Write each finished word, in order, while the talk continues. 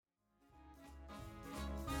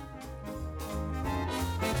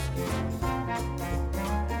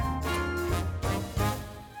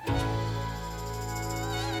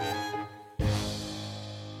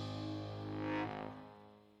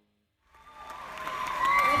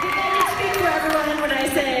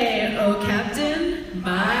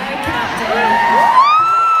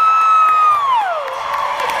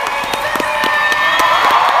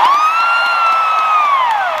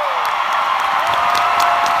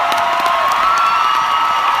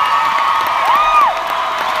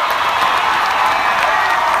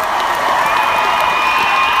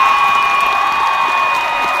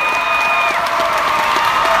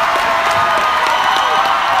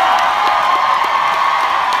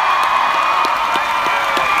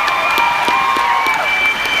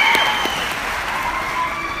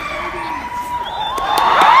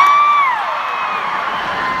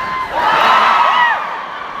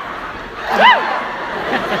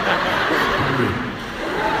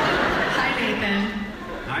Hi, Nathan.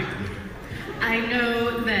 Hi. I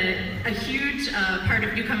know that a huge part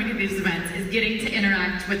of you coming to these events is getting to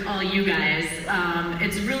interact with all you guys.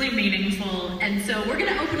 It's really meaningful, and so we're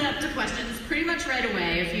going to open it up to questions pretty much right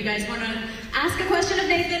away. If you guys want to ask a question of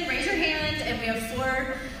Nathan, raise your hand, and we have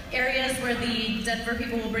 4 areas where the Denver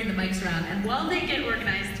people will bring the mics around. And while they get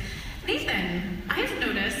organized, Nathan, I've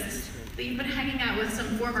noticed that you've been hanging out with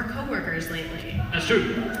some former co-workers lately. That's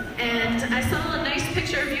true. And I saw a nice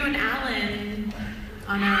picture of you and Alan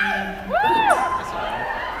on a boat.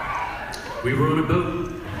 We were on a boat.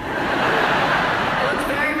 It looks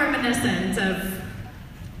very reminiscent of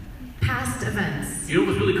past events. You know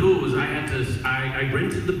what's really cool was I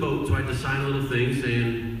rented the boat, so I had to sign a little thing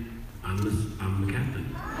saying, I'm the captain.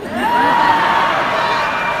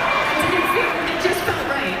 It just felt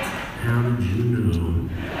right. How did you know?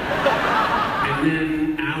 And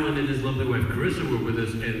then Alan and his lovely wife Carissa were with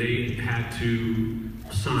us, and they had to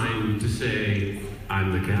sign to say,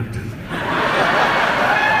 I'm the captain.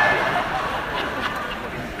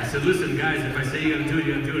 I said, listen, guys, if I say you gotta do it,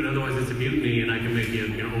 you gotta do it. Otherwise, it's a mutiny, and I can make you,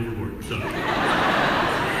 overboard. So.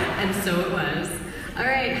 And so it was. All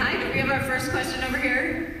right, hi. Do we have our first question over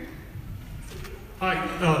here? Hi.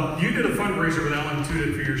 You did a fundraiser with Alan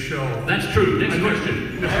Tudyk for your show. That's true. Next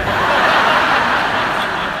question.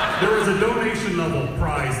 There was a donation level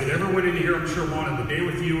prize that everyone in here, I'm sure, wanted. The day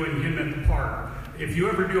with you and him at the park. If you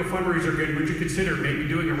ever do a fundraiser again, would you consider maybe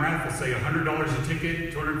doing a raffle, say $100 a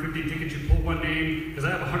ticket, 250 tickets, you pull one name? Because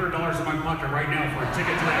I have $100 in my pocket right now for a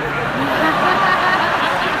ticket to that raffle.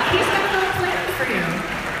 He's got a little plan for you.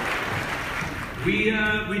 We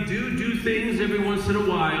do things every once in a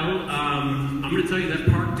while. I'm going to tell you that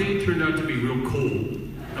park day turned out to be real cold.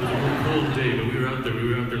 That was a real cold day, but we were out there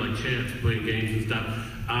like champs playing games and stuff.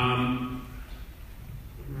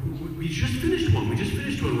 We just finished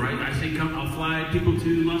one, right? I say, come, I'll fly people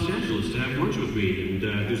to Los Angeles to have lunch with me and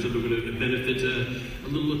do something going to benefit a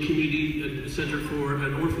little community center for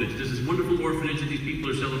an orphanage. There's this wonderful orphanage that these people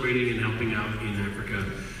are celebrating and helping out in Africa.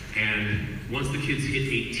 And once the kids hit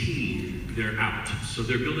 18, they're out. So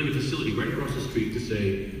they're building a facility right across the street to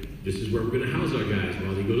say, this is where we're going to house our guys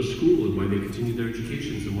while they go to school and while they continue their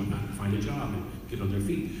educations and whatnot, and find a job and get on their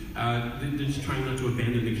feet. They're just trying not to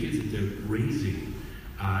abandon the kids that they're raising.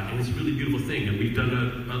 And it's a really beautiful thing. And we've done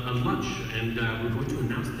a lunch, and we're going to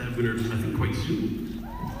announce that winner, I think, quite soon.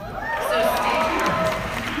 So stay tuned.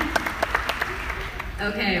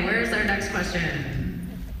 Okay, where's our next question?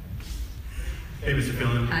 Hey, Mr.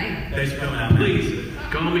 Phelan. Hi. Thanks for coming out. Please,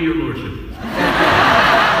 call me your lordship.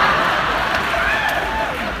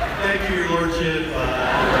 Thank you, your lordship.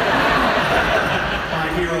 My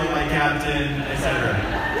hero, my captain, etc.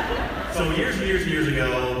 So years and years and years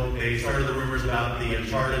ago, they started the rumors about the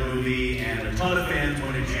Uncharted movie, and a ton of fans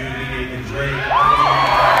wanted you to be Nathan Drake.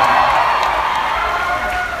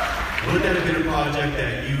 Would that have been a project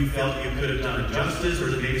that you felt you could have done justice, or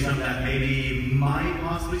is it maybe something that maybe might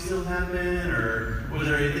possibly still happen, or was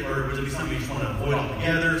there anything, or would it be something you just want to avoid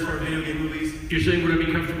altogether as far as video game movies? You're saying would I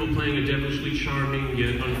be comfortable playing a devilishly charming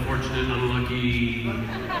yet unfortunate, unlucky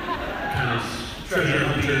kind of Treasure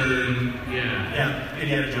hunter. Yeah. Yeah,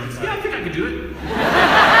 Indiana Jones. Yeah, I think I could do it.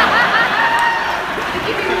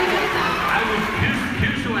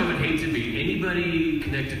 Here's who I would hate to be. Anybody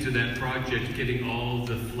connected to that project getting all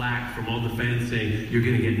the flack from all the fans saying, you're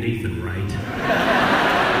going to get Nathan, right?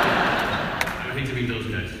 I would hate to be those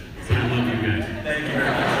guys. I love you guys. Thank you very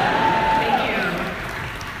much. Thank you.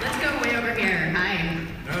 Let's go way over here. Hi.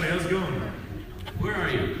 Howdy, how's it going? Where are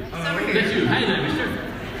you? It's over here. That's you. Hi there, mister.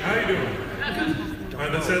 How you doing?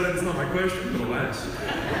 Good. That's not my question, but alas.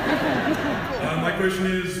 My question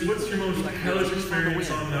is, what's your most hellish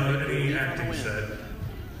experience on any acting set?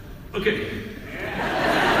 Okay.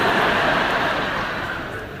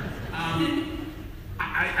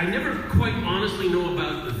 I never quite honestly know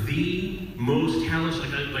about the most hellish,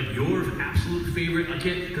 like your absolute favorite. I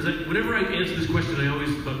can't, because whenever I answer this question, I always,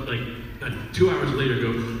 2 hours later,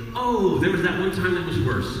 go, oh, there was that one time that was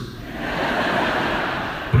worse.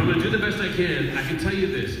 But I'm going to do the best I can. I can tell you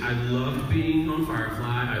this. I loved being on Firefly.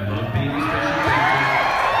 I loved being a special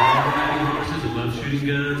character. I loved riding horses. I loved shooting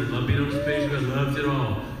guns. I loved being on a spaceship. I loved it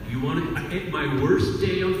all. My worst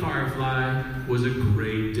day on Firefly was a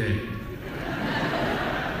great day.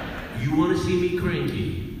 You want to see me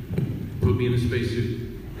cranky? Put me in a spacesuit.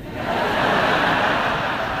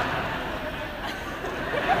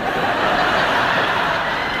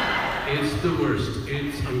 It's the worst.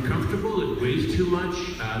 It's uncomfortable. It weighs too much.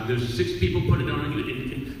 There's 6 people putting it on. You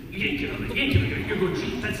can't get on it. You can't get on it. You're going,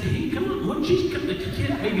 gee, that's hey, come on, one cheese, come on. You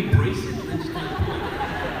can't maybe brace it and just kind of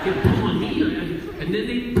pull on me. And And then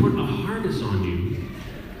they put a harness on you.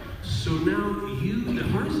 So now the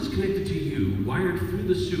harness is connected to you, wired through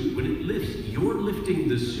the suit. When it lifts, you're lifting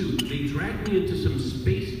the suit. They drag me into some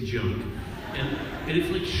space junk. And it's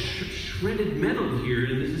like shredded metal here,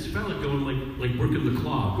 and there's this fella going like working the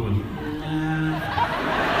claw, going. And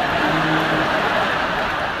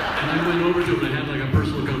I went over to him and I had like a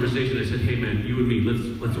personal conversation. I said, "Hey man, you and me,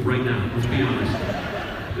 let's right now, let's be honest.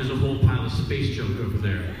 There's a whole pile of space junk over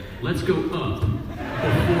there. Let's go up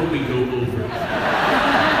before we go over."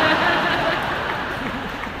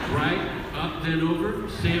 Right? Up, then over.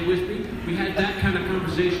 Say it with me. We had that kind of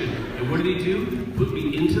conversation. And what did he do? Put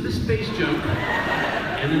me into the space junk,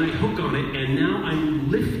 and then I hook on it, and now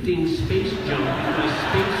I'm lifting space junk in my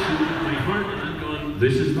spacesuit with my heart, and I'm going,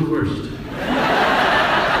 this is the worst.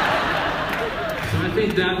 So I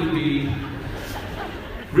think that would be,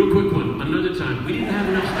 real quick one, another time. We didn't have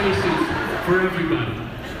enough spacesuits for everybody.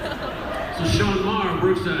 So Sean Marr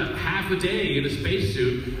works a half a day in a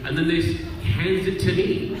spacesuit, and then they hands it to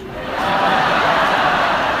me.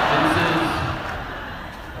 And says,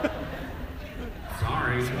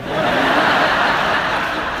 sorry. I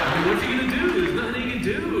mean, what's he gonna do? There's nothing he can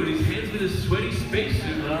do. And he hands me this sweaty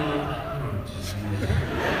spacesuit. And I'm like, oh, Jesus.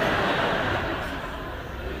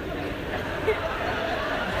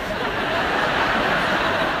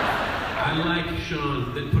 I like Sean.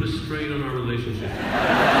 That put a strain on our relationship.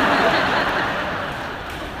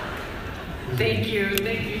 Thank you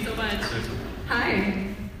so much. Excellent. Hi.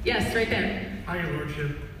 Yes, right there. Hi, Your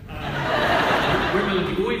Lordship. Where am I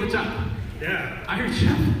looking? Go way at the top. Yeah. Iron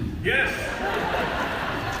Chef. Yes.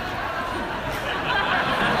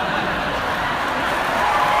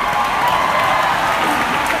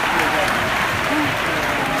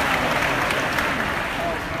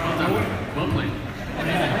 Well done. Well played.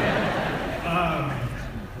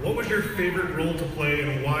 What was your favorite role to play,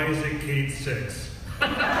 and why is it Cade 6?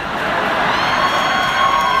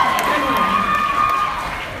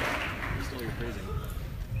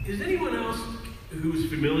 Is anyone else who's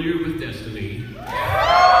familiar with Destiny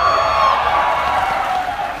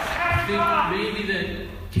think maybe that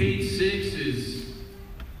Cade 6 is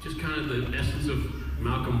just kind of the essence of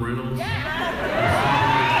Malcolm Reynolds?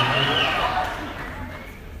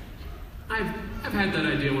 I've had that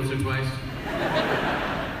idea once or twice.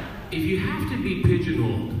 If you have to be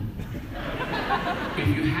pigeonholed, if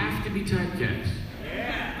you have to be typecast,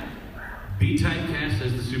 be typecast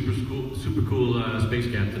as the super cool space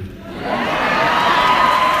captain.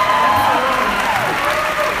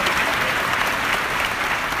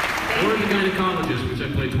 Or the gynecologist, which I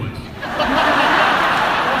played twice.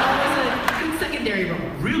 That was a good secondary role.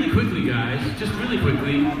 Really quickly, guys, just really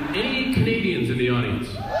quickly, any Canadians in the audience?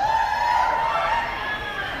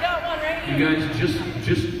 Got one right You guys,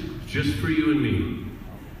 just for you and me,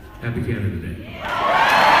 Happy Canada Day.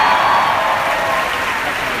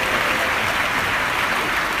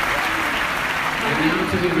 And now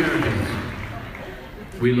to the Americans,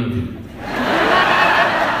 we love you.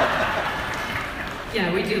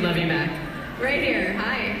 Yeah, we do love you back. Right here.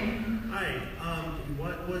 Hi. Hi.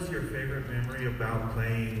 What was your favorite memory about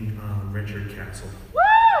playing Richard Castle?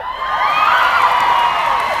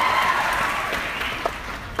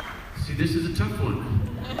 See, this is a tough one.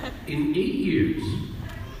 In 8 years,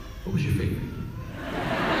 what was your favorite?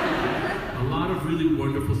 A lot of really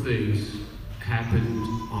wonderful things happened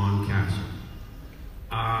on Castle.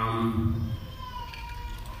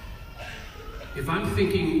 If I'm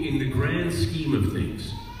thinking in the grand scheme of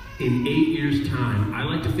things, in 8 years' time, I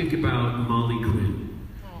like to think about Molly Quinn.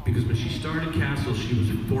 Because when she started Castle, she was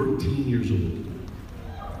 14 years old.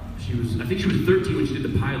 I think she was 13 when she did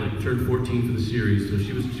the pilot, turned 14 for the series. So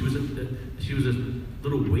she was a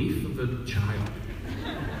little waif of a child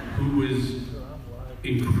who was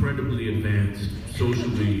incredibly advanced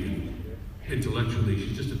socially and intellectually.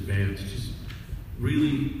 She's just advanced. She's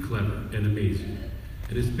really clever and amazing.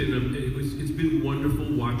 And it's been wonderful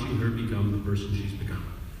watching her become the person she's become.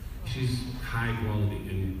 She's high quality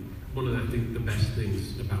and one of, I think, the best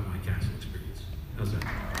things about my Castle experience. How's that?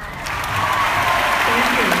 Thank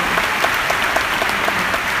you.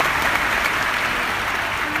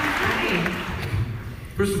 Hi.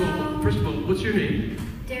 First of all, what's your name?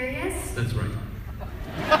 Darius? That's right.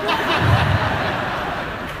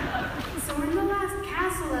 So in the last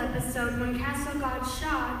Castle episode, when Castle got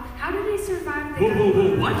shot, how did he survive the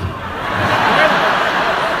Whoa, what?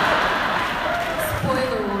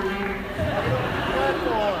 Spoiler warning.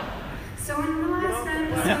 So in the last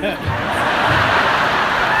episode,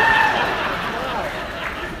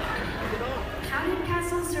 how did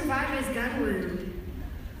Castle survive his gun wound?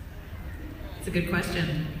 It's a good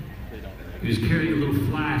question. He was carrying a little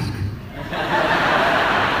flask.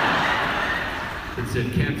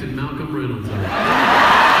 said Captain Malcolm Reynolds on it.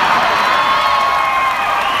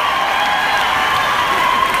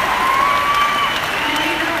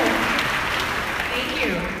 Thank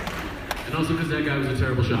you. And also because that guy was a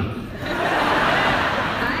terrible shot.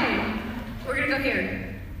 Hi. We're gonna go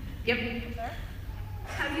here. Yep.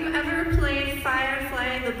 Have you ever played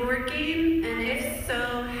Firefly the board game? And if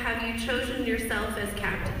so, have you chosen yourself as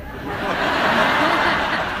captain?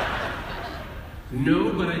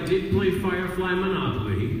 No, but I did play Firefly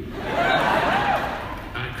Monopoly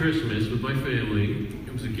at Christmas with my family.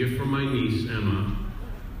 It was a gift from my niece, Emma.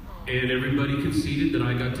 And everybody conceded that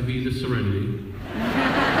I got to be the Serenity.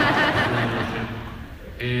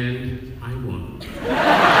 And I won.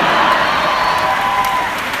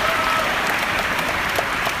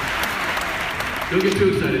 Don't get too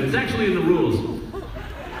excited. It's actually in the rules.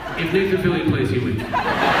 If Nathan Fillion plays, he wins. It's an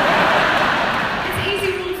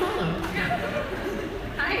easy rule to follow. Yeah.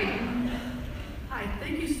 Hi. Hi,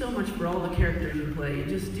 thank you so much for all the characters you play. You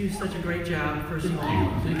just do such a great job, first of all.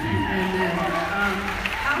 Thank you. And then,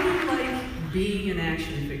 how do you like being an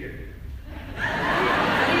action figure?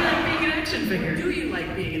 How do you like being an action figure? Do you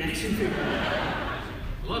like being an action figure? I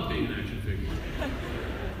love being an action figure.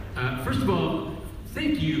 First of all,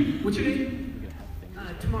 thank you. What's your name?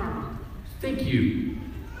 Tomorrow. Thank you.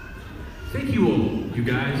 Thank you all, you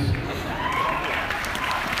guys.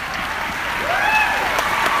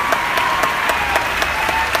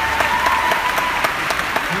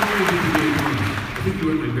 How long have you been doing cons? I think you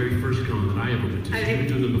were at my very first con that I ever went to. So you've been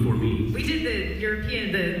doing them before me. We did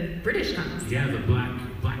the British cons. Yeah, the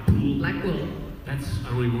Blackpool. Blackpool. That's, I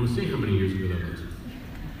don't even want to say how many years ago that was.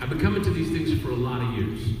 I've been coming to these things for a lot of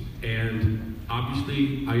years, and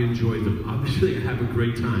obviously I enjoy them. Obviously I have a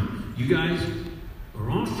great time. You guys are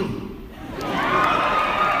awesome. You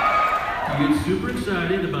get super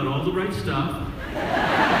excited about all the right stuff.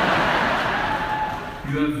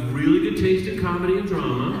 You have really good taste in comedy and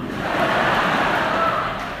drama.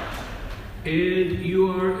 And you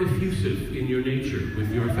are effusive in your nature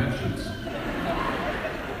with your affections.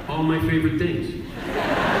 All my favorite things.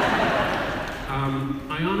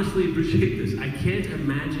 I honestly appreciate this. I can't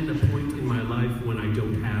imagine a point in my life when I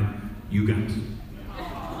don't have you guys.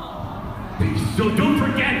 So don't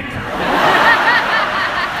forget it!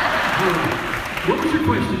 All right. What was your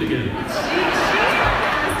question again? She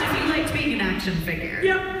asked if you liked being an action figure.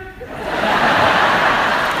 Yep.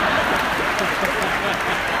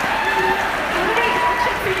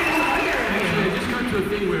 Actually, I just got to a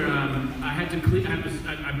thing where I had to clean. I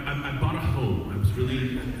bought a home. I was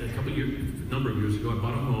really a number of years ago. I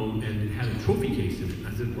bought a home and it had a trophy case in it.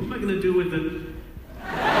 I said, "What am I going to do with it?"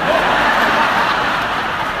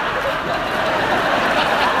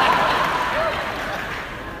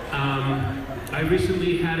 I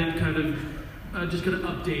recently had it kind of just kind of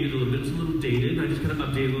updated a little bit. It was a little dated. I just kind of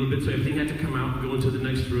updated a little bit, so everything had to come out and go into the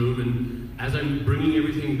next room. And as I'm bringing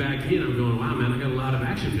everything back in, I'm going, "Wow, man, I got a lot of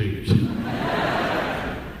action figures."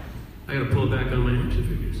 I got to pull back on my action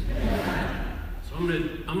figures. So I'm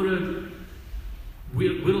gonna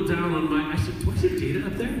whittle down on my. I said, "Do I see Data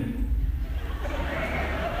up there?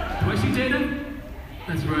 Do I see Data?"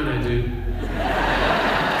 That's right, I do.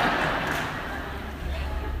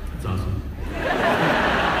 That's awesome.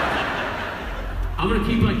 I'm gonna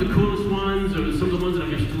keep like the coolest ones, or some of the ones that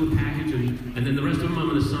I'm just do a package, and then the rest of them I'm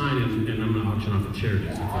gonna sign and I'm gonna auction off for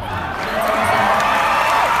charities.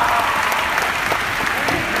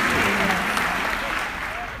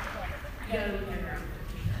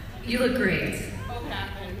 You look great.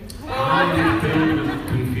 I am filled with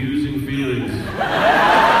confusing feelings.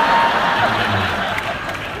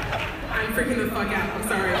 I'm freaking the fuck out. I'm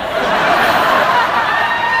sorry.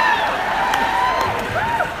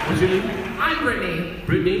 What's your name? I'm Brittany.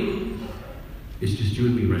 Brittany? It's just you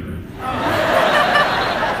and me right now.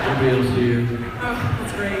 Nobody else here. Oh,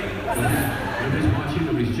 that's great. Nobody's watching,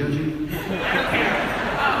 nobody's judging.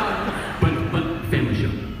 But family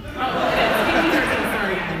show.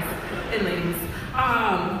 Sorry, guys and ladies.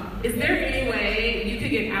 Is there any way you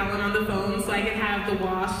could get Alan on the phone so I can have the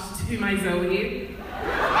wash to my Zoe?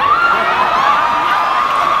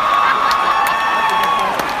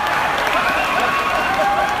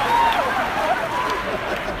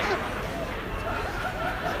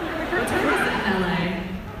 What time is it in LA?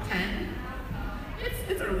 10?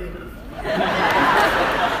 It's early enough.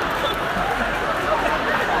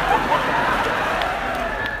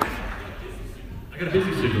 I got a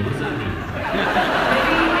busy signal. What's that mean?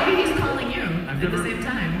 Maybe he's calling you at the same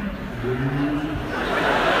time.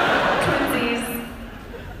 Twinsies.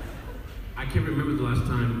 I can't remember the last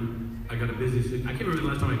time I got a busy signal. I can't remember the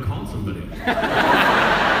last time I called somebody.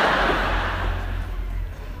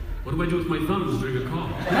 What do I do with my thumbs during a call?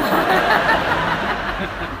 How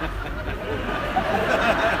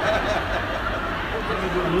do I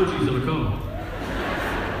do emojis on a call?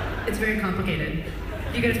 It's very complicated.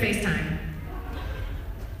 You get a FaceTime.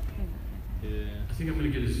 I think I'm gonna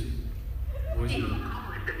get his voice note.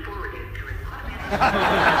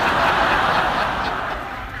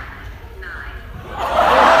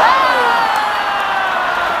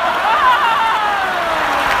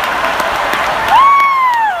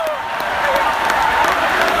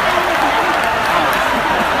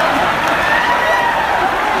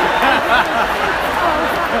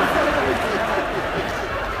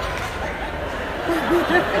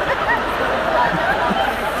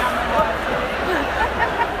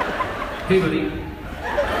 Hey, buddy.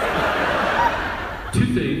 Two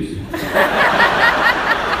things.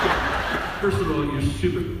 First of all, you're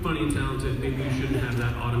super funny and talented. Maybe you shouldn't have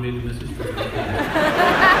that automated message for you.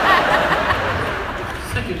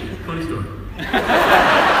 Second, funny story.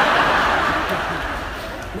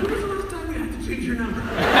 When was the last time you had to change your number?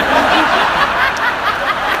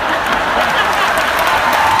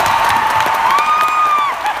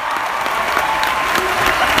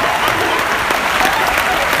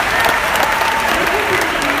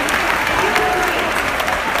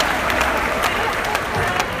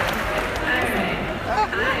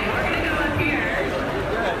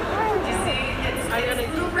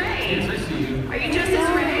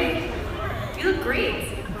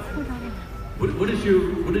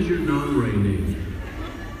 What is your non-Ray name?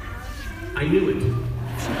 I knew it.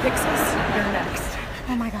 Pixels, you're next.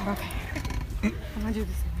 Oh my god, okay. I'm gonna do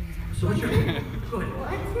this. So what's your name? Go ahead.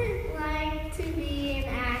 What's it like to be an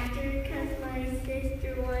actor? Because my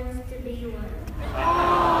sister wants to be one.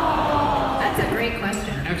 That's a great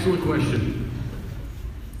question. Excellent question.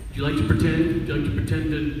 Do you like to pretend? Do you like to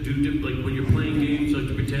pretend to do, like when you're playing games, you like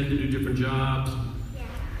to pretend to do different jobs?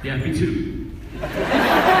 Yeah, me too.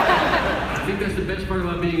 I think that's the best part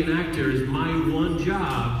about being an actor is my one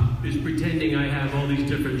job is pretending I have all these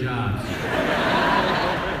different jobs.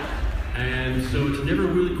 And so it's never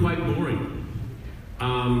really quite boring.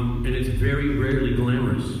 And it's very rarely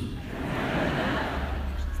glamorous.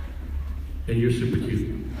 And you're super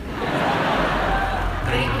cute.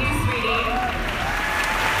 Thank you, sweetie.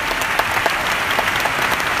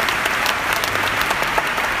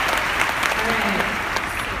 All right.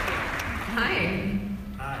 Hi.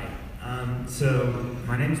 Hi. So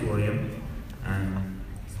my name's William.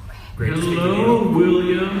 Great to speak with Hello, you.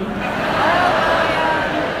 William.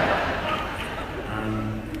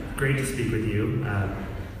 Great to speak with you.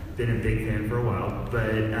 Been a big fan for a while,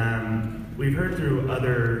 but we've heard through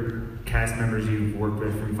other cast members you've worked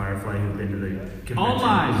with from Firefly who've been to the convention. All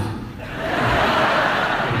lies.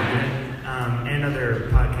 And other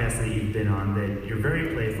podcasts that you've been on that you're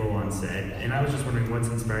very playful on set. And I was just wondering what's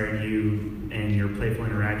inspired you and your playful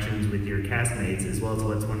interactions with your castmates, as well as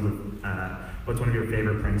what's one of your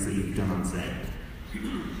favorite pranks that you've done on set.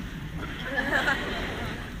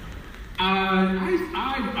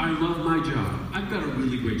 I love my job. I've got a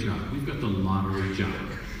really great job. We've got the lottery job.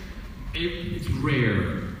 It's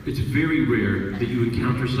rare. It's very rare that you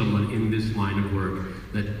encounter someone in this line of work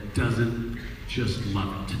that doesn't just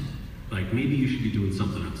love it. Like, maybe you should be doing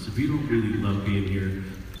something else. If you don't really love being here,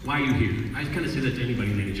 why are you here? I kind of say that to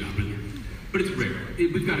anybody in any job, but it's rare.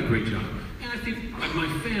 We've got a great job. And I think my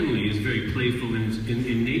family is very playful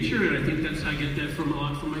in nature, and I think I get that from a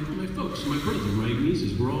lot from my folks, my brother, my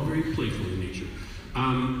nieces. We're all very playful in nature.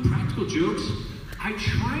 Practical jokes, I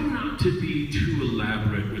try not to be too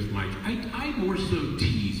elaborate with I more so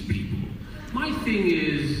tease people. My thing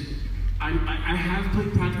is, I have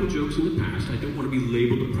played practical jokes in the past. I don't want to be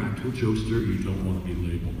labeled a practical jokester. You don't want to be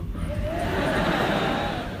labeled a practical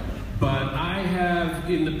jokester. But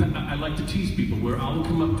I like to tease people where I'll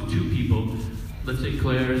come up to two people. Let's say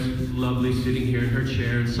Claire's lovely sitting here in her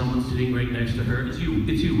chair and someone's sitting right next to her. It's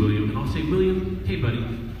you, William. And I'll say, William, hey buddy,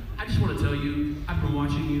 I just want to tell you, I've been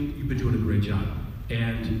watching you. You've been doing a great job.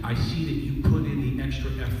 And I see that you put in the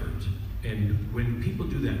extra effort. And when people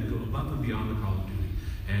do that, go above and beyond the call of duty.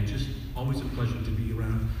 And just always a pleasure to be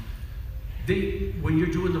around. When you're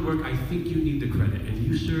doing the work, I think you need the credit. And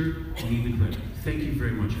you, sir, need the credit. Thank you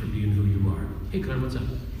very much for being who you are. Hey, Claire, what's up?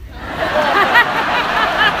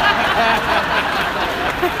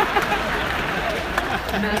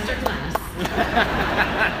 Master class.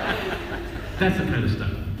 That's the kind of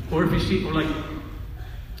stuff. Or if you see, or like,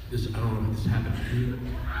 this, I don't know if this happened.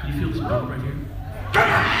 Can you feel this bump right here?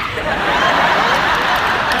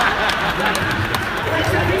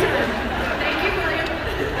 Thank you, William.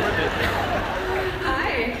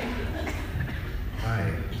 Hi. Hi.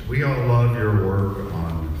 We all love your work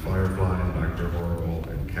on Firefly and Dr. Horrible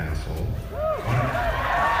and Castle. successful.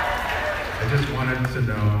 I just wanted to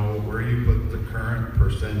know where you put the current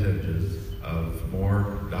percentages of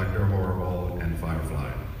more Dr. Horrible and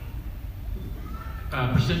Firefly.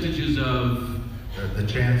 Percentages of the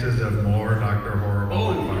chances of more Dr. Horrible.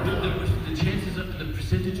 Oh, and Firefly. the chances of the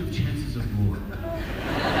percentage of chances of more.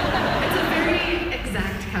 It's a very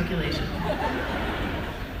exact calculation.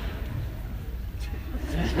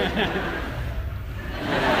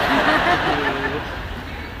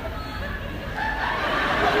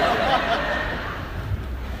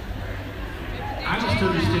 I just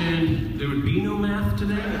understand there would be no math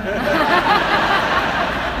today.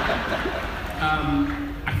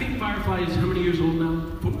 I think Firefly is how many years old now?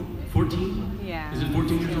 14? Yeah. Is it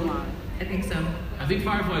 14 years old? I think so. I think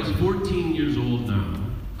Firefly is 14 years old now.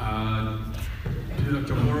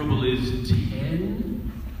 Dr. Horrible is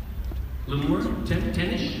 10? A little more?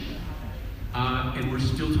 10-ish? And we're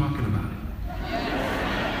still talking about it.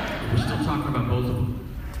 We're still talking about both of them.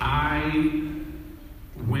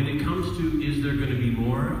 When it comes to is there going to be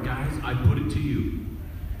more, guys, I put it to you.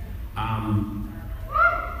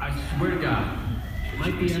 I swear to God, it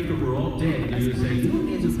might be after we're all dead, you're going to say, you know,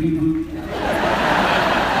 there's a reboot.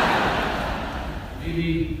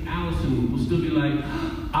 Maybe Allison will still be like,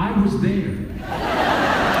 I was there.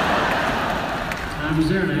 I was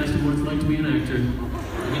there and I asked him what it's like to be an actor.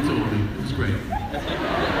 And he told me. It was great.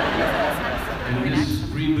 And this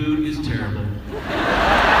reboot is terrible.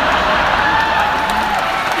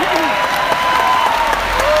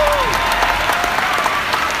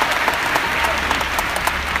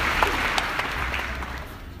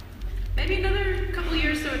 Maybe another couple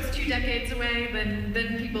years, so it's 2 decades away,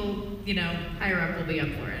 then people, higher up will be up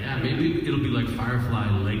for it. Yeah, maybe it'll be like Firefly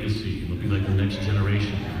Legacy. It'll be like the next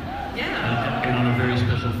generation. Yeah. And on a very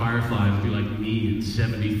special Firefly, it'll be like me in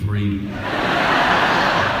 73.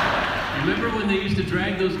 Remember when they used to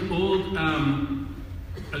drag those old,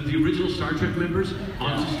 the original Star Trek members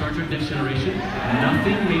onto Star Trek Next Generation?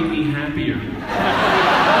 Nothing made me happier.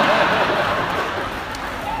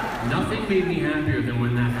 Nothing made me happier than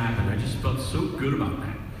when that happened. I just felt so good about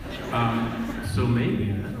that. So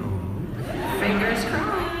maybe, I don't know. Fingers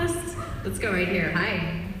crossed. Let's go right here.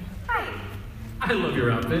 Hi. Hi. I love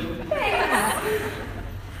your outfit. Thanks.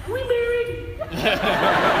 Are we married?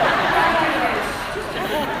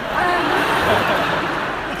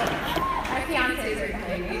 My fiance's are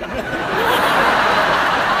behind me.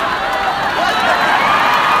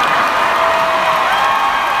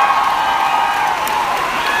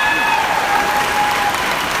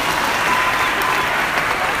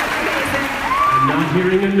 I'm not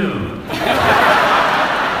hearing a no.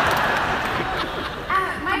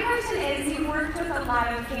 My question is, you worked with a lot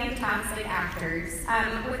of fantastic actors.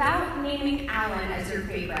 Without naming Alan as your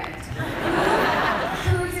favorite,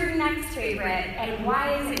 who's your next favorite, and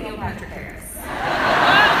why is it Neil Patrick Harris?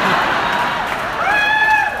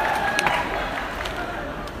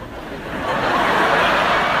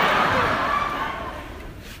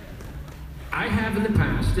 I have in the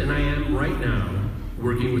past, and I am right now,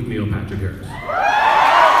 working with Neil Patrick Harris.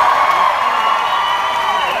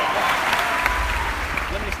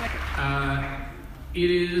 It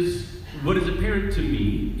is, what is apparent to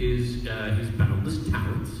me is his boundless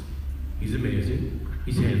talents. He's amazing,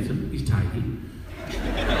 he's handsome, he's tidy,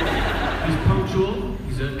 he's punctual,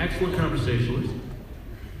 he's an excellent conversationalist,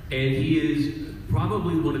 and he is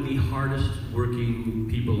probably one of the hardest working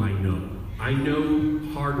people I know. I know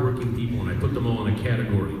hard-working people, and I put them all in a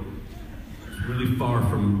category. It's really far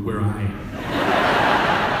from where I am.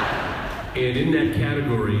 And in that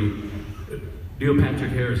category, Neil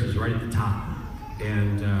Patrick Harris is right at the top.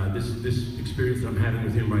 And this experience that I'm having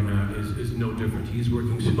with him right now is no different. He's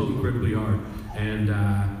working so incredibly hard. And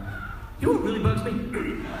you know what really bugs me?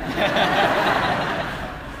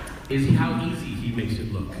 Is how easy he makes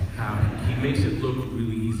it look. How he makes it look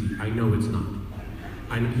really easy. I know it's not.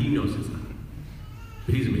 He knows it's not.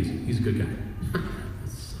 But he's amazing. He's a good guy.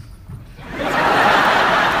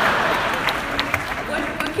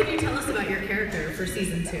 What can you tell us about your character for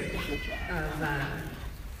season 2 of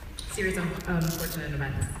Series of Unfortunate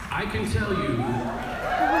Events? I can tell you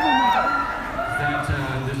that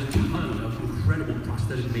there's a ton of incredible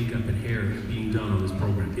prosthetic makeup and hair being done on this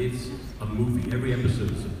program. It's a movie. Every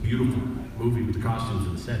episode is a beautiful movie with the costumes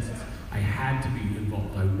and the sets. I had to be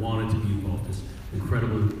involved. I wanted to be involved. This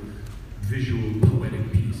incredible visual, poetic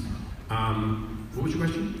piece. What was your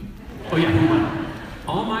question? Oh yeah, who am I?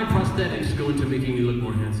 All my prosthetics go into making me look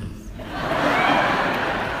more handsome.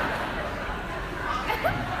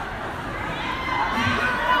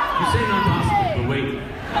 You say not possible, but wait.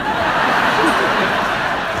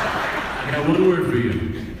 I got one word for you.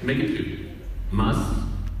 Make it 2. Must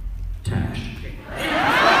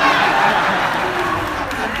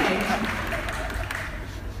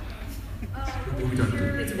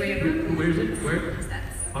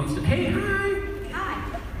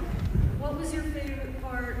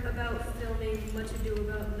about filming Much Ado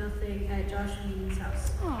About Nothing at Josh Whedon's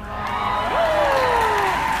house? I'll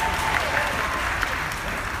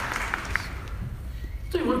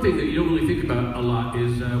tell you one thing that you don't really think about a lot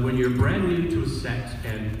is when you're brand new to a set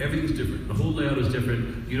and everything's different. The whole layout is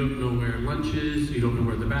different. You don't know where lunch is. You don't know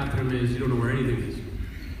where the bathroom is. You don't know where anything is.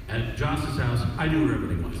 At Josh's house, I knew where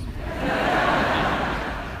everything was.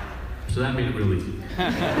 So that made it real easy.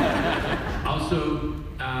 Also,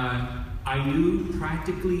 I knew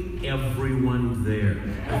practically everyone there.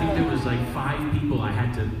 I think there was like 5 people I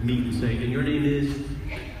had to meet and say, and your name is,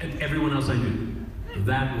 and everyone else I knew.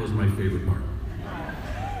 That was my favorite part.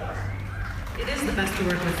 It is the best to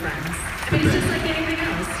work with friends. I mean, it's just like anything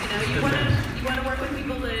else, you know. You want to work with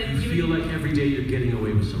people that you feel like every day you're getting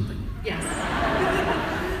away with something. Yes.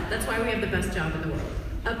 That's why we have the best job in the world.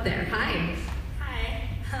 Up there. Hi. Hi.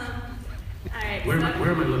 All right. Where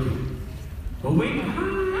am I looking? Oh wait.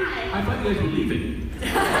 Hi. I thought you guys were leaving. I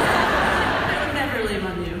would never leave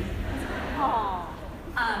on you. Aww.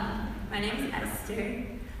 My name's Esther.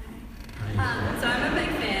 So I'm a big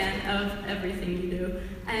fan of everything you do,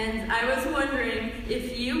 and I was wondering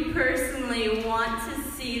if you personally want to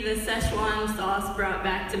see the Szechuan sauce brought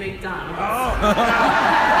back to McDonald's.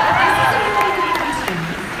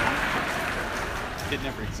 It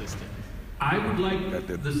never existed. I would like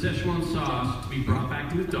the Szechuan sauce to be brought back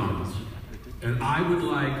to McDonald's, and I would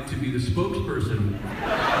like to be the spokesperson of the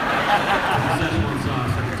Szechuan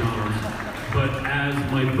sauce at McDonald's, but as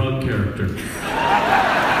my bug character.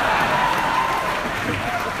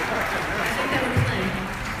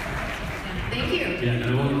 Thank you. Yeah, and I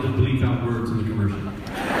wanted to bleep out words in the commercial.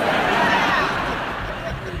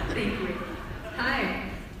 Thank you. Hi.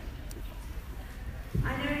 I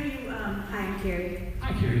know you, hi, I'm Carrie.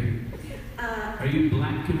 Hi, Carrie. Are you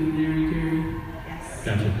Black Canary, Carrie? Yes.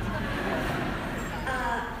 Gotcha.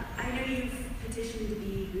 I know you've petitioned to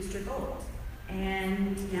be Booster Gold,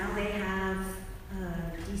 and now they have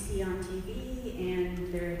DC on TV,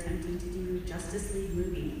 and they're attempting to do Justice League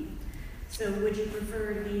movie. So would you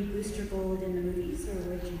prefer to be Booster Gold in the movies, or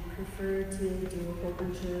would you prefer to do a whole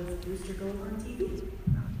bunch of Booster Gold on TV?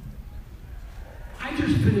 I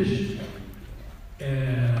just finished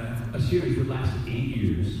a series that lasted 8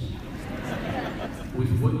 years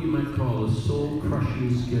with what you might call a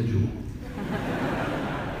soul-crushing schedule.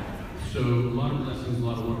 So a lot of lessons, a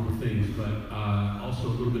lot of wonderful things, but also a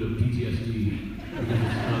little bit of PTSD because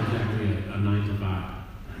it's not exactly a 9 to 5.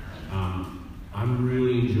 I'm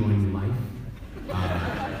really enjoying life.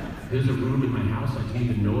 There's a room in my house I didn't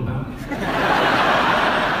even know about.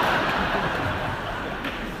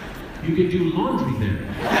 You can do laundry there.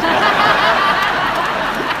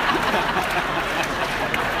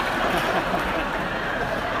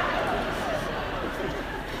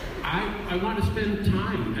 I want to spend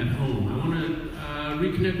time at home. I want to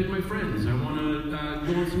reconnect with my friends. I want to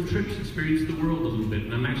go on some trips, experience the world a little bit.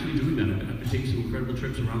 And I'm actually doing that. I've been taking some incredible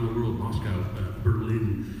trips around the world, Moscow,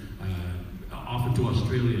 Berlin, off into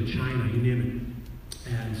Australia, China, you name it.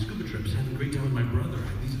 And scuba trips, having a great time with my brother.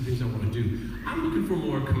 These are the things I want to do. I'm looking for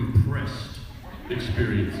more compressed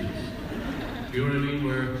experiences. You know what I mean?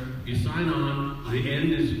 Where you sign on, the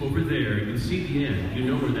end is over there, you can see the end, you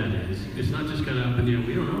know where that is. It's not just kind of up in the air,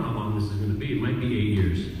 we don't know how long this is going to be, it might be 8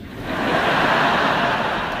 years.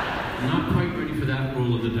 Not quite ready for that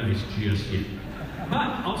roll of the dice just yet.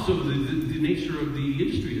 But also, the nature of the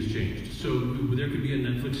industry has changed. So there could be a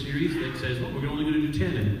Netflix series that says, well, we're only going to do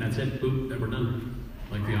 10, and that's it, boop, we're done.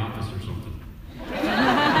 Like The Office or something.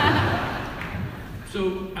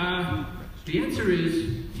 So, the answer is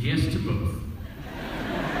yes to both.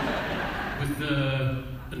 With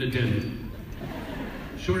an addendum.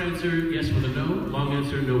 Short answer, yes with a no. Long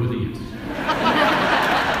answer, no with a yes.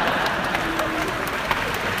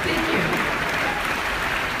 Thank you.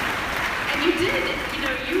 And you did,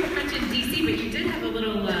 you mentioned DC, but you did have a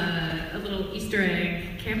little Easter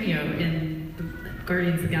egg cameo in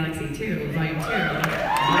Guardians of the Galaxy 2, Volume 2. I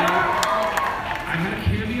had a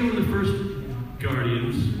cameo in the first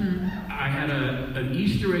Guardians. Mm-hmm. I had an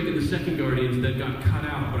Easter egg in the second Guardians that got cut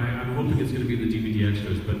out, but I'm hoping it's going to be in the DVD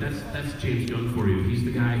extras. But that's James Gunn for you. He's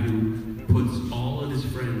the guy who puts all of his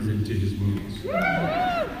friends into his movies.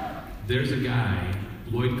 There's a guy,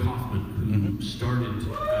 Lloyd Kaufman, who started.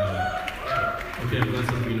 Okay, well, that's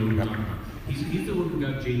something you know who we're talking about. He's the one who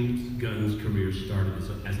got James Gunn's career started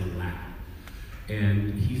as a lad.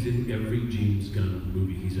 And he's in every James Gunn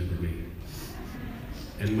movie he's ever made.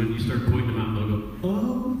 And when you start pointing them out, they'll go,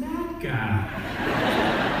 oh, that guy.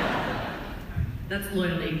 That's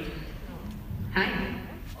loyalty. Hi.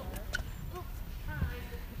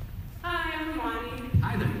 Hi, I'm Imani.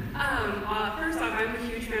 Hi there. First off, I'm a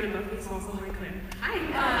huge fan of Buffy, so also my clan. Hi.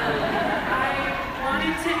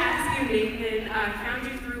 Nathan. Found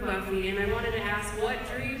you through Buffy, and I wanted to ask what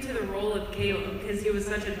drew you to the role of Caleb, because he was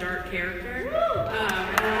such a dark character. I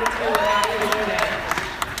wanted to ask you that.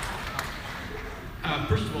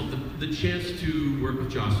 First of all, the chance to work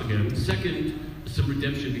with Joss again. Second, some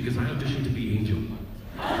redemption because I auditioned to be Angel.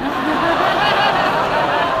 That's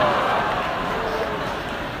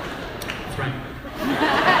right.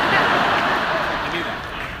 I knew that.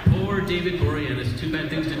 Poor David Boreanaz. Too bad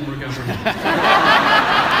things didn't work out for him.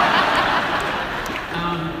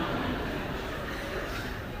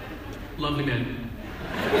 Lovely man.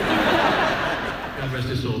 God rest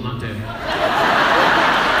his soul, not dead.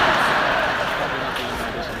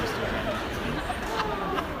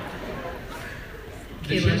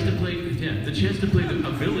 The chance to play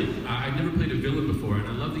a villain. I've never played a villain before, and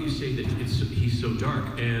I love that you say that he's so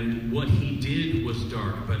dark. And what he did was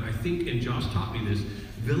dark, but I think, and Joss taught me this,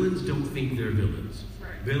 villains don't think they're villains.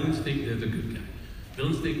 Villains think they're the good guy.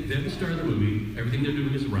 Villains think they're the star of the movie, everything they're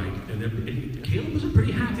doing is right, and Caleb was a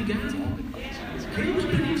pretty happy guy. Caleb was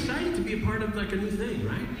pretty excited to be a part of like a new thing,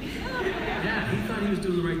 right? Yeah, he thought he was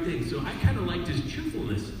doing the right thing, so I kind of liked his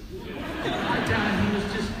cheerfulness. I thought he was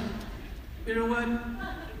just, you know what?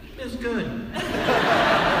 It's good.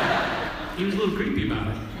 He was a little creepy about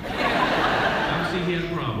it. Obviously, he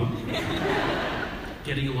had a problem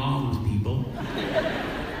getting along with people.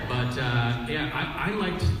 But yeah, I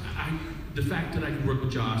liked the fact that I could work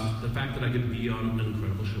with Joss, the fact that I could be on an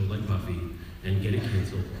incredible show like Buffy and get it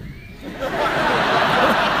canceled. Isn't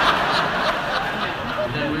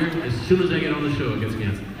that weird? As soon as I get on the show, it gets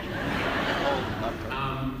canceled.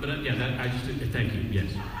 But yeah, I just thank you.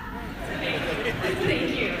 Yes.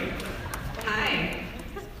 Thank you. Hi.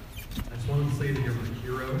 I just wanted to say that you're my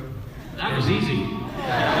hero. That was easy.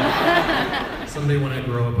 Someday when I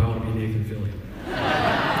grow up, I want to be Nathan Fillion.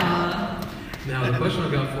 Now, the question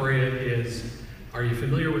I've got for you is, are you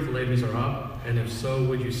familiar with Les Miserables? And if so,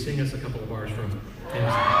 would you sing us a couple of bars from it?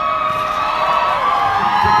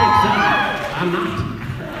 I'm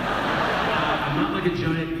not like a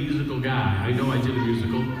giant musical guy. I know I did a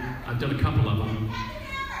musical. I've done a couple of them.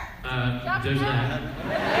 There's that.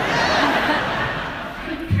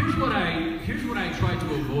 Here's what I tried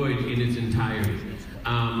to avoid in its entirety.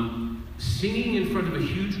 Singing in front of a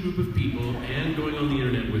huge group of people and going on the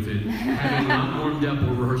internet with it, having not warmed up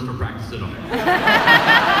or rehearsed or practiced at all.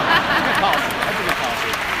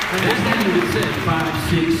 That's not even said 5,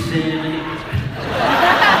 6, 7, 8.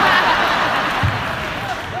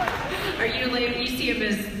 Are you you see him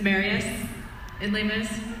as Marius in Les Mis?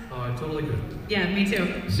 Oh, I totally could. Yeah, me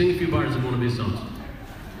too. Sing a few bars of one of his songs.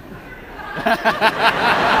 It's not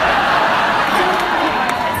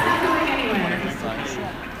going anywhere.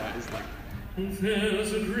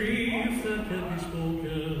 There's a grief that can be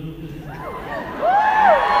spoken.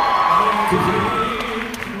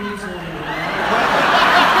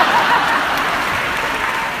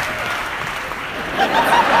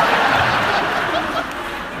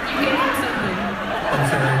 You gave him something. I'm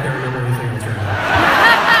sorry, I can't remember anything else right now.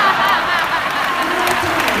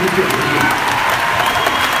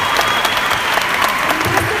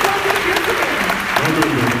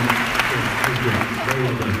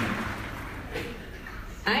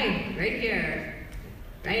 Hi, right here.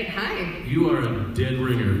 Right, hi. You are a dead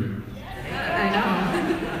ringer. I know.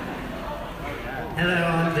 Hello,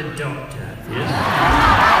 I'm the doctor. Yes?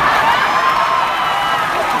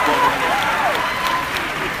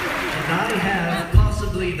 And I have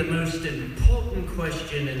possibly the most important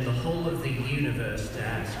question in the whole of the universe to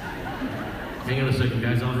ask. Hang on a second,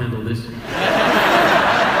 guys. I'll handle this.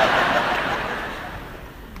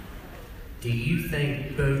 Do you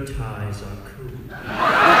think bow ties are cool?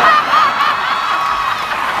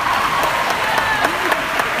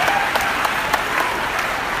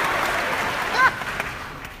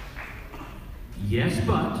 Yes,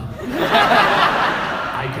 but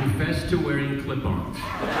I confess to wearing clip-ons.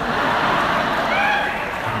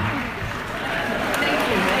 Thank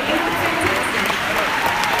you.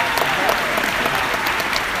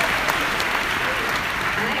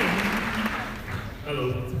 Hi. Hello.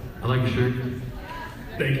 I like your shirt.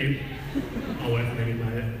 Thank you. My wife made me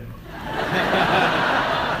buy it.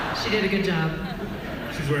 She did a good job.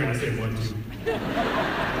 She's wearing the same one too.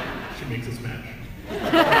 She makes us match.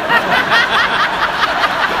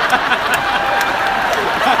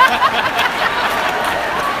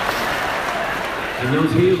 And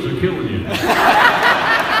those heels are killing you.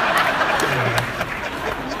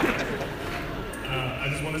 I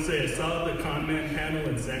just want to say I saw the Con Man panel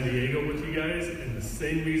in San Diego with you guys, and the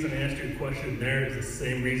same reason I asked you a question there is the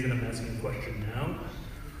same reason I'm asking a question now.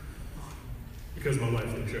 Because my wife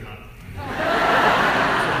thinks you're hot.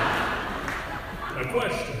 So, my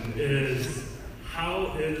question is,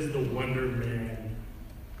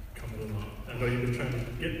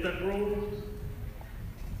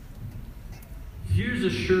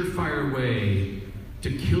 surefire way to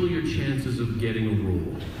kill your chances of getting a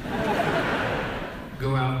role.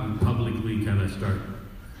 Go out and publicly kind of start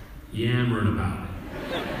yammering about it.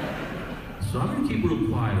 So I'm going to keep real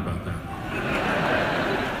quiet about that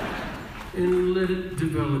one. And let it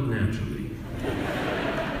develop naturally.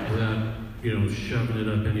 Without, shoving it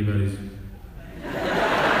up anybody's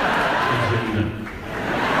agenda.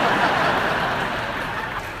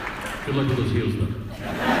 Good luck with those heels, though.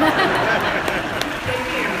 Thank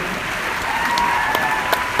you.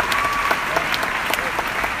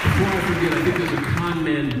 Before I forget, I think there's a con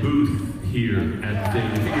man booth here at the thing.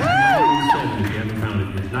 I think it's 917 if you haven't found it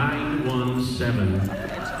yet.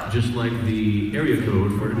 917, just like the area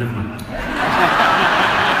code for, never mind.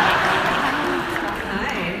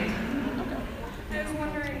 Hi. I was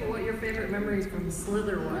wondering what your favorite memories from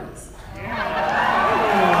Slither was.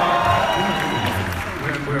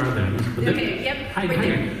 Where are they? Okay, yep, Hi, right hi.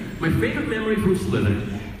 there. My favorite memory from Slither.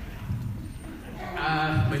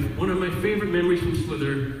 One of my favorite memories from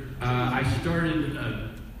Slither, I started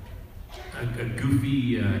a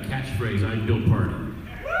goofy catchphrase, I'm Bill Party.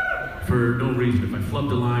 For no reason. If I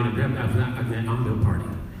flubbed a line, I'm Bill Party.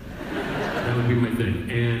 That would be my thing.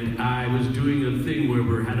 And I was doing a thing where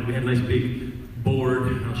we had a nice big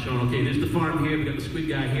board. I was showing, okay, this is the farm here, we got the squid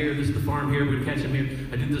guy here, this is the farm here, we're gonna catch him here.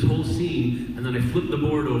 I did this whole scene, and then I flipped the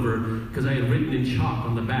board over, because I had written in chalk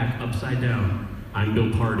on the back, upside down, I'm Bill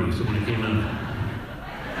Party, so when it came out.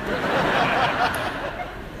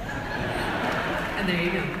 And there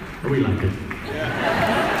you go. We liked it.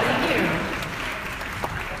 Thank you.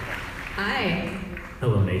 Hi.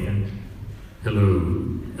 Hello, Nathan. Hello.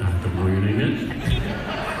 I don't know your name yet.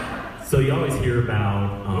 So you always hear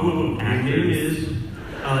about actors. Your name is?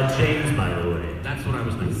 James, by the way. That's what I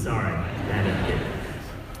was thinking. Sorry, I didn't get it.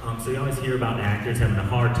 So you always hear about actors having a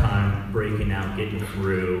hard time breaking out, getting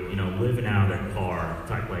through, living out of their car,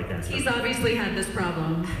 talk like that stuff. He's obviously had this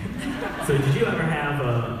problem. So did you ever have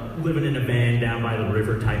a living in a van down by the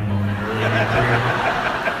river type moment early in your career?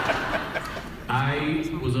 I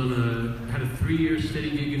was had a 3-year steady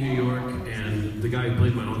gig in New York, and the guy who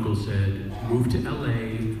played my uncle said, move to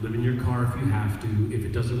LA, live in your car if you have to. If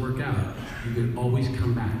it doesn't work out, you can always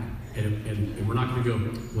come back. And we're not going to go,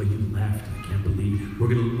 well, you left, I can't believe. We're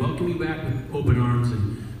going to welcome you back with open arms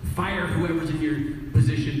and fire whoever's in your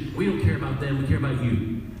position. We don't care about them, we care about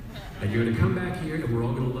you. And you're going to come back here, and we're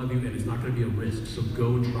all going to love you, and it's not going to be a risk, so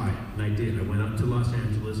go and try it. And I did. I went up to Los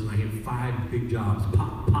Angeles, and I hit 5 big jobs.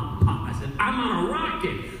 Pop, pop, pop. I said, I'm on a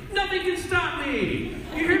rocket. Nothing can stop me.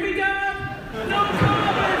 You hear me, Dad? No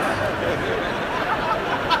comments.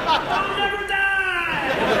 I'll never die.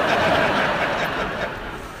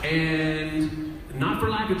 And not for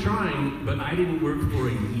lack of trying, but I didn't work for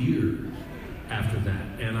a year after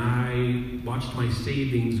that. And I watched my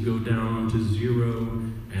savings go down to 0,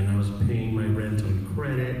 and I was paying my rent on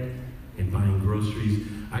credit and buying groceries.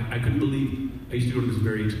 I couldn't believe, I used to go to this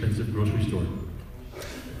very expensive grocery store.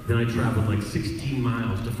 Then I traveled like 16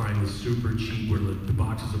 miles to find this super cheap, where the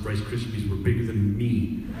boxes of Rice Krispies were bigger than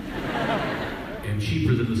me. And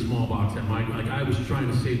cheaper than the small box at I was trying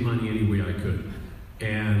to save money any way I could.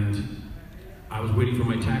 And I was waiting for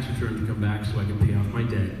my tax return to come back so I could pay off my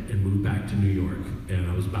debt and move back to New York. And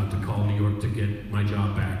I was about to call New York to get my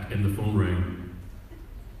job back, and the phone rang.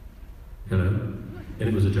 Hello? And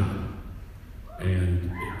it was a job. And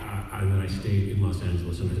then I stayed in Los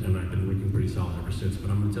Angeles, and I've been working pretty solid ever since. But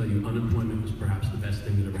I'm going to tell you, unemployment was perhaps the best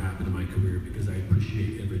thing that ever happened in my career, because I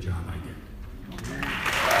appreciate every job I get.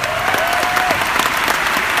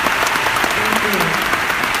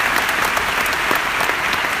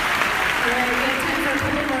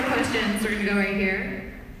 We're going to go right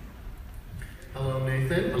here. Hello,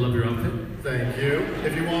 Nathan. I love your outfit. Thank you.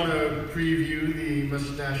 If you want to preview the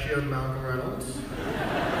mustachioed Malcolm Reynolds.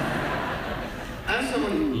 As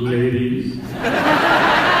someone... Ladies.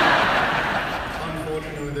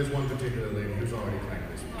 Unfortunately, there's one particular lady who's already claimed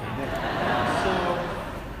this weekend. So,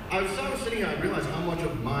 as I was sitting here, I realized how much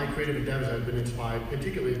of my creative endeavors have been inspired,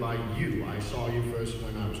 particularly by you. I saw you first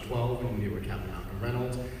when I was 12, when you were Captain Malcolm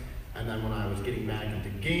Reynolds. And then when I was getting back into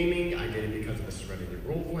gaming, I did it because of the Serenity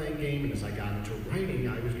role-playing game, and as I got into writing,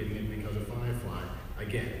 I was getting it because of Firefly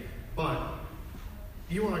again. But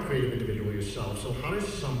you are a creative individual yourself, so how does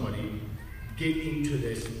somebody get into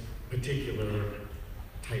this particular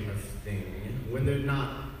type of thing when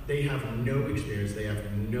they have no experience, they have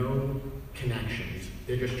no connections,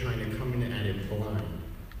 they're just trying to come in at it blind?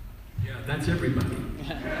 Yeah, that's everybody.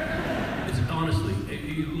 It's honestly, if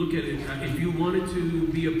you look at it, if you wanted to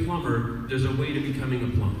be a plumber, there's a way to becoming a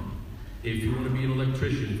plumber. If you want to be an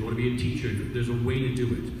electrician, if you want to be a teacher, there's a way to do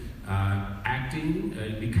it. Acting,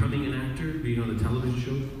 becoming an actor, being on a television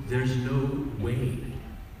show, there's no way.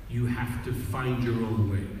 You have to find your own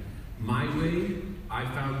way. My way, I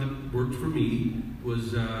found that worked for me,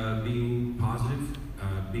 was being positive,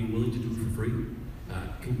 being willing to do it for free,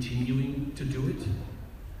 continuing to do it,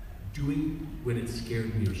 doing when it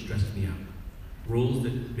scared me or stressed me out. Roles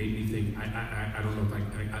that made me think, I don't know if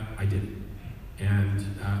I did it. And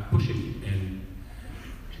pushing and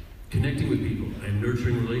connecting with people and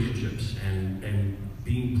nurturing relationships and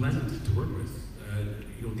being pleasant to work with.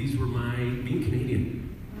 These were my, being Canadian.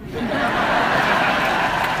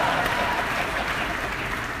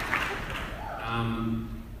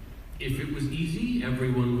 If it was easy,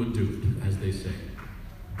 everyone would do it, as they say.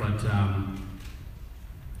 But,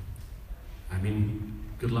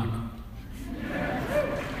 good luck.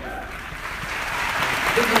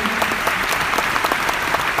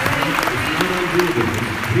 It's not undoable.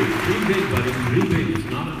 Dream big, buddy. Dream big. It's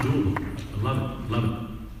not undoable. I love it. Love it.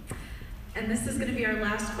 And this is going to be our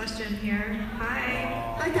last question here.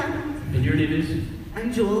 Hi. Hi, Dad. And your name is?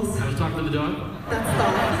 I'm Jules. I was talking to the dog? That's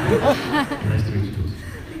Dog. Nice to meet you, Jules.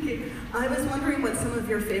 Thank you. I was wondering what some of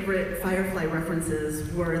your favorite Firefly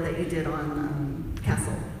references were that you did on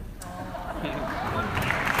Castle.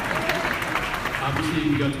 Obviously,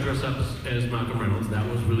 we got to dress up as Malcolm Reynolds. That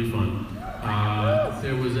was really fun.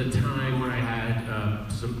 There was a time where I had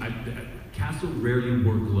Castle rarely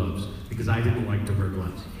wore gloves because I didn't like to wear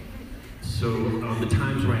gloves. So the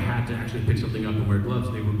times where I had to actually pick something up and wear gloves,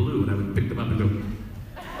 they were blue, and I would pick them up and go.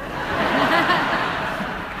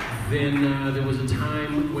 Then there was a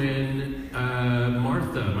time when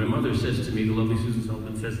Martha, my mother, says to me, the lovely Susan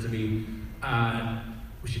Sullivan says to me,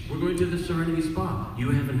 we're going to the Serenity Spa.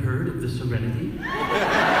 You haven't heard of the Serenity? And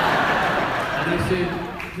I said,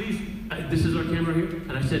 please, this is our camera here.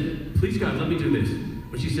 And I said, please God, let me do this.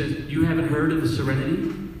 When she says, you haven't heard of the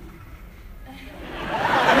Serenity?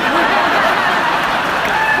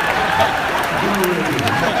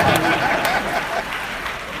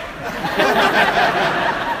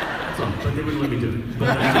 That's all, but they wouldn't let me do it.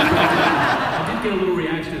 But I did get a little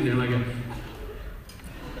reaction in there, like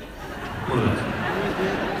one of those.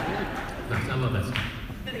 Nice, I love that stuff.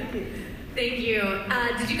 Thank you.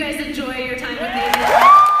 Did you guys enjoy your time with me?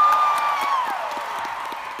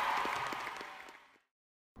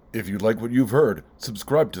 If you like what you've heard,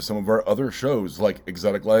 subscribe to some of our other shows like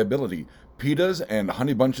Exotic Liability, PETA's and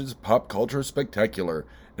Honey Bunch's Pop Culture Spectacular,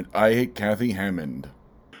 and I Hate Kathy Hammond.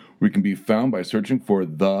 We can be found by searching for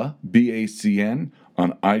The BACN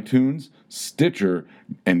on iTunes, Stitcher,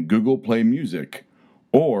 and Google Play Music,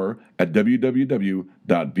 or at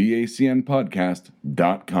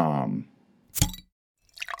www.bacnpodcast.com.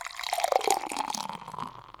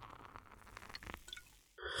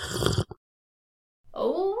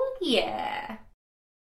 Oh, yeah.